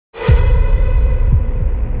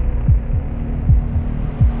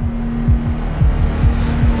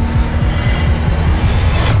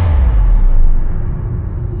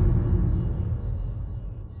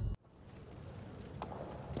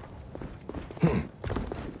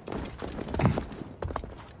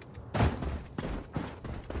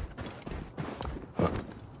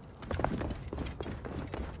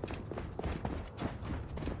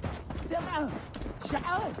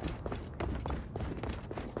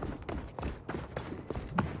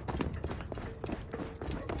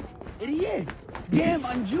Rie, game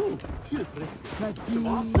anju.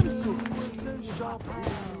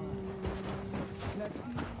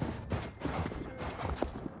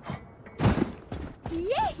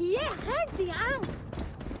 Yeah, handy out.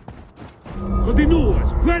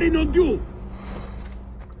 Continuas, very non più.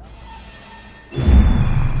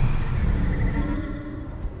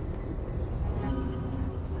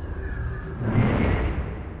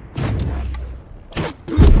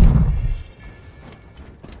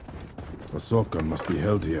 A shotgun must be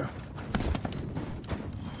held here.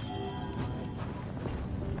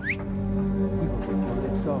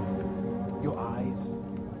 Lips off. Your eyes.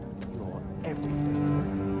 Your everything.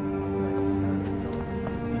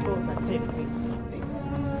 People that take me something.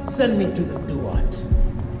 Send me to the Duat.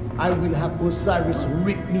 I will have Osiris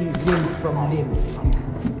rip me limb from limb.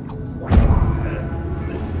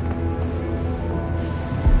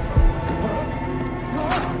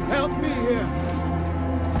 Help me here!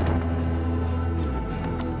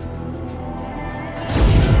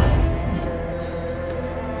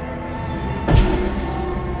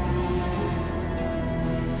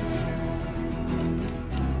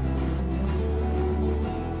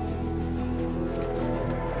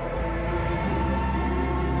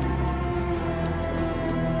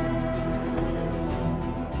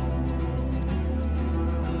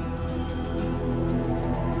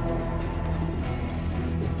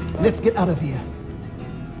 Let's get out of here.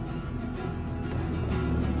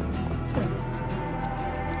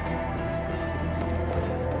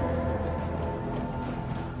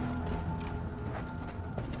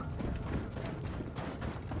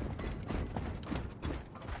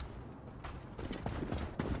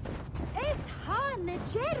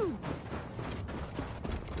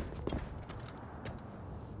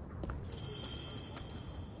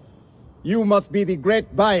 You must be the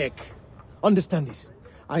great Bayek. Understand this.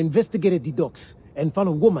 I investigated the docks and found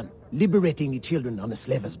a woman liberating the children on a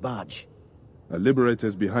slaver's barge. A liberator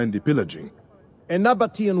is behind the pillaging. A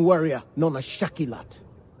Nabatean warrior known as Shakilat.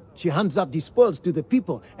 She hands out the spoils to the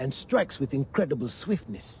people and strikes with incredible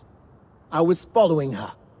swiftness. I was following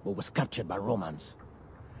her, but was captured by Romans.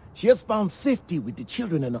 She has found safety with the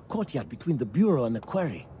children in a courtyard between the bureau and the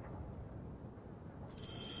quarry.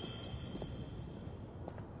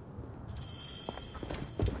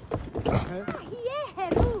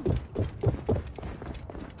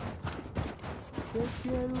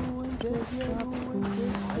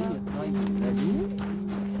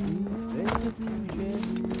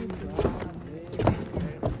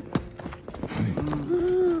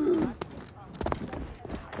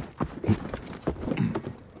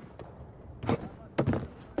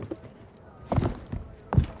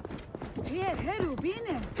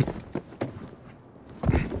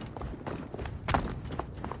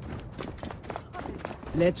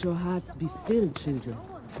 Let your hearts be still, children.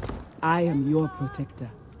 I am your protector.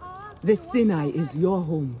 The Sinai is your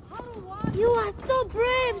home. You are so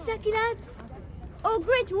brave, Shakilat. Oh,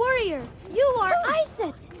 great warrior, you are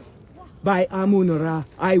Iset. By Amun-Ra,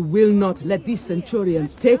 I will not let these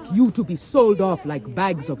centurions take you to be sold off like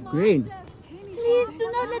bags of grain. Please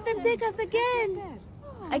do not let them take us again.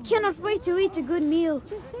 I cannot wait to eat a good meal.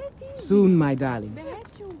 Soon, my darlings.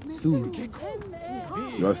 Soon.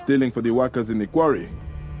 You are stealing for the workers in the quarry.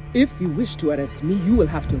 If you wish to arrest me, you will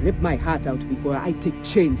have to rip my heart out before I take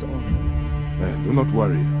chains off. Do not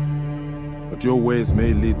worry. But your ways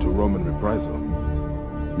may lead to Roman reprisal.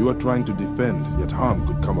 You are trying to defend, yet harm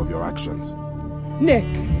could come of your actions. Nick,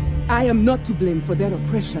 I am not to blame for their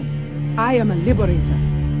oppression. I am a liberator.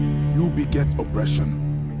 You beget oppression.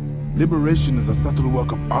 Liberation is a subtle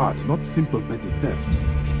work of art, not simple petty theft.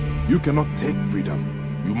 You cannot take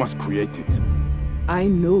freedom. You must create it. I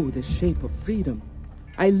know the shape of freedom.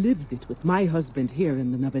 I lived it with my husband here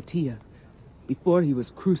in the Nabatea, before he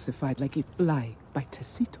was crucified like a fly by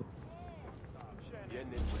Tacito.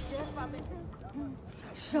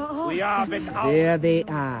 There they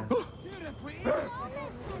are.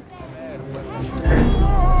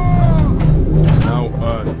 Now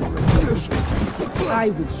earn. I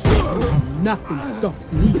will show you how nothing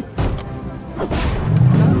stops me.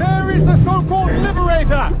 There is the so-called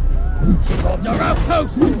liberator! She robbed our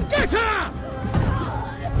outpost! Get her!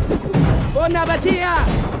 For Nabatea!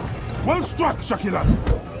 Well struck, Shakila!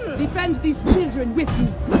 Defend these children with me.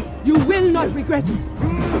 You will not regret it.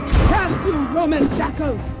 Curse you, Roman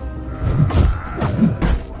jackals!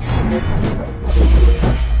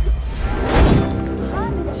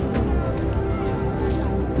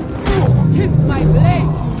 Kiss my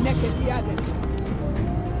blades, you naked Yaden!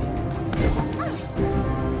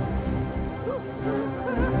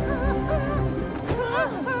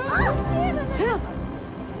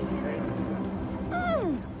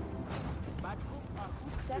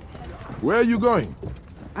 Where are you going?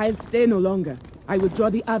 I'll stay no longer. I will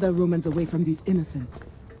draw the other Romans away from these innocents.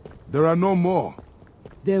 There are no more.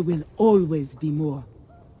 There will always be more.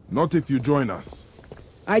 Not if you join us.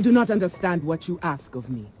 I do not understand what you ask of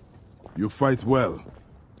me. You fight well.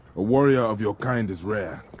 A warrior of your kind is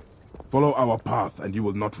rare. Follow our path and you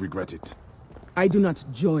will not regret it. I do not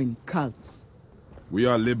join cults. We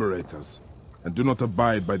are liberators, and do not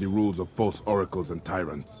abide by the rules of false oracles and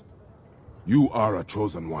tyrants. You are a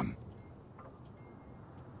chosen one.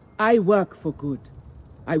 I work for good.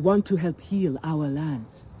 I want to help heal our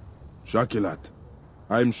lands. Shakilat,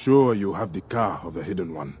 I'm sure you have the Ka of the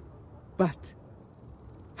Hidden One. But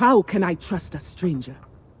how can I trust a stranger?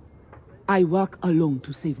 I work alone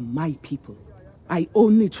to save my people. I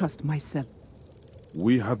only trust myself.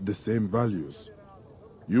 We have the same values.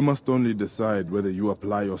 You must only decide whether you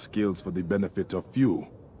apply your skills for the benefit of few,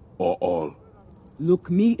 or all.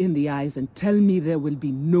 Look me in the eyes and tell me there will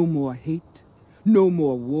be no more hate, no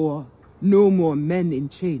more war, no more men in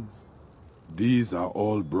chains. These are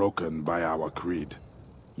all broken by our creed.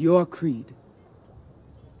 Your creed.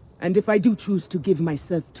 And if I do choose to give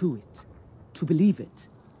myself to it, to believe it,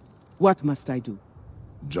 what must I do?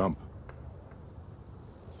 Jump.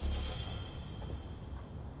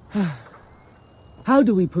 How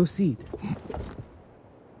do we proceed?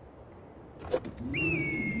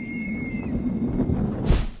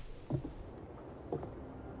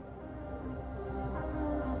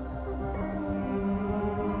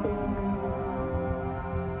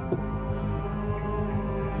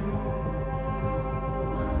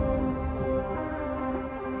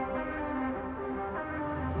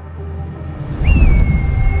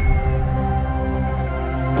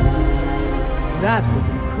 That was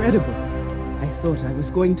incredible. I thought I was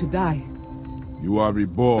going to die. You are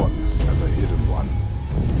reborn as a Hidden One.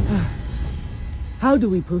 How do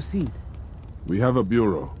we proceed? We have a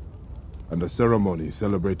bureau, and a ceremony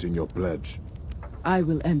celebrating your pledge. I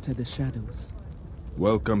will enter the shadows.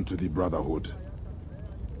 Welcome to the Brotherhood.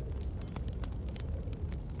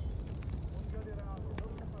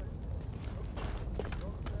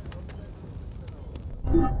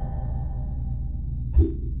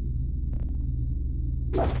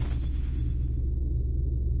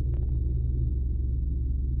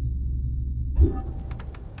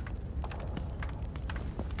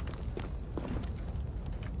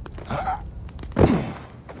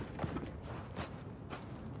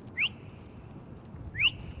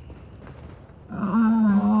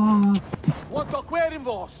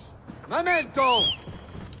 Memento!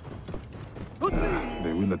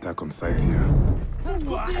 They will attack on sight here.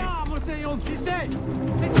 Andiamo, sei un chiste!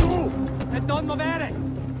 E tu! E non muovere!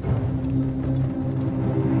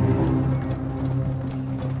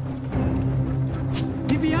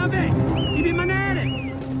 Devi avere! Devi rimanere!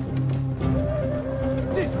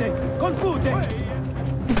 Siste! Confute!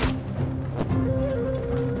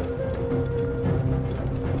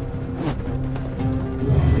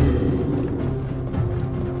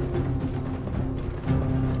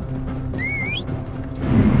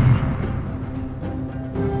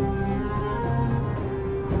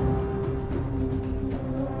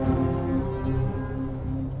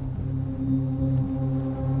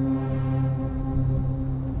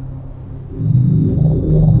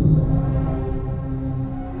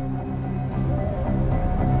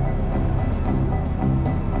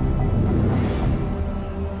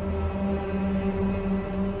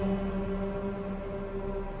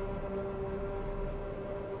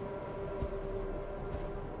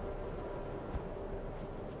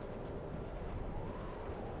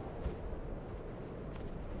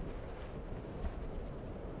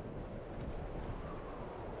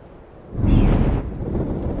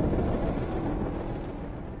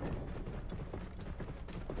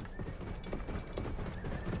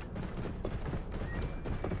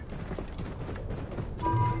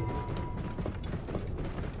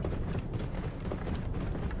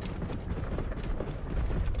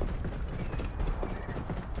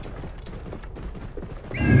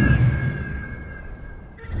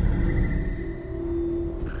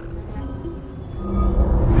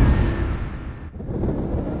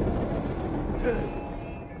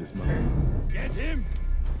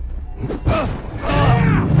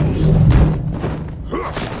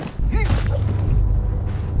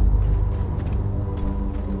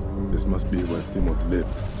 This must be where Simod lived.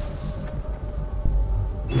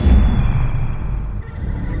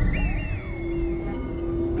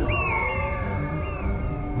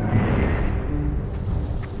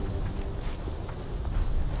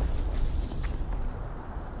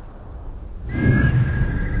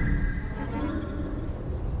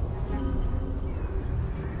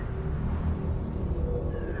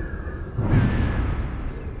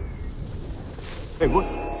 Hey, what?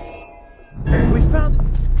 We found...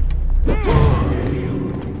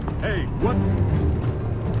 Hey, what?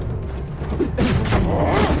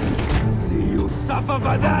 See you suffer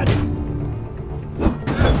by that!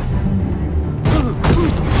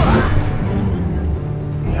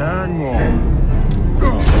 Hang on.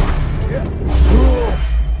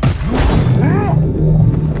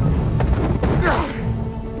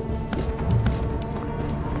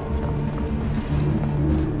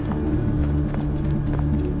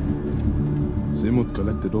 Simut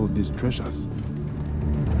collected all these treasures.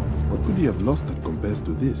 What could he have lost that compares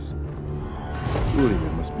to this? Surely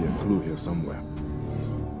there must be a clue here somewhere.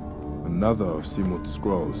 Another of Simut's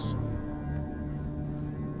scrolls.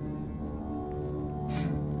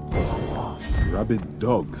 Rabid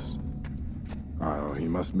dogs. Oh, he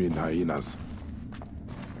must mean hyenas.